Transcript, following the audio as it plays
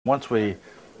Once we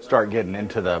start getting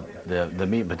into the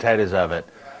meat and potatoes of it,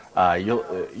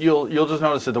 you'll just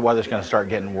notice that the weather's going to start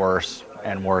getting worse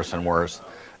and worse and worse.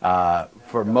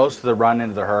 For most of the run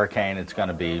into the hurricane, it's going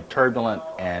to be turbulent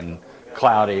and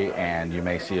cloudy, and you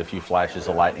may see a few flashes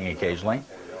of lightning occasionally.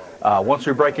 Once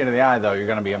we break into the eye, though, you're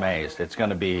going to be amazed. It's going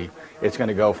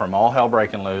to go from all hell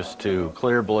breaking loose to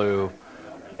clear blue,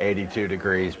 82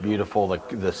 degrees, beautiful.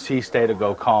 The sea state will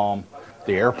go calm.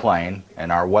 The airplane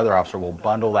and our weather officer will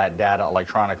bundle that data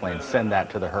electronically and send that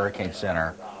to the hurricane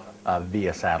center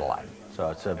via satellite.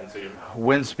 So it's a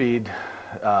wind speed,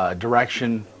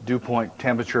 direction, dew point,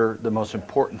 temperature. The most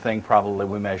important thing probably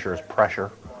we measure is pressure,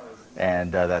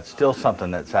 and that's still something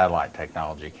that satellite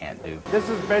technology can't do. This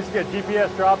is basically a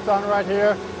GPS drop zone right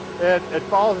here. It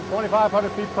falls at 2,500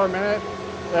 feet per minute,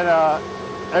 and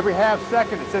every half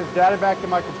second it sends data back to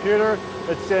my computer.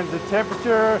 It sends the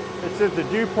temperature, it sends the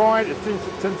dew point, it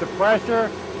sends the pressure,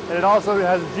 and it also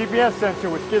has a GPS sensor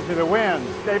which gives me the winds.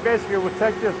 They basically will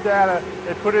take this data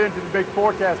and put it into the big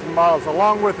forecasting models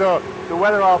along with the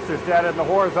weather officer's data in the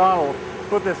horizontal,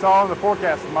 put this all in the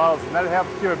forecasting models, and that helps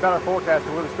give a better forecast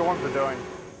of where the storms are doing.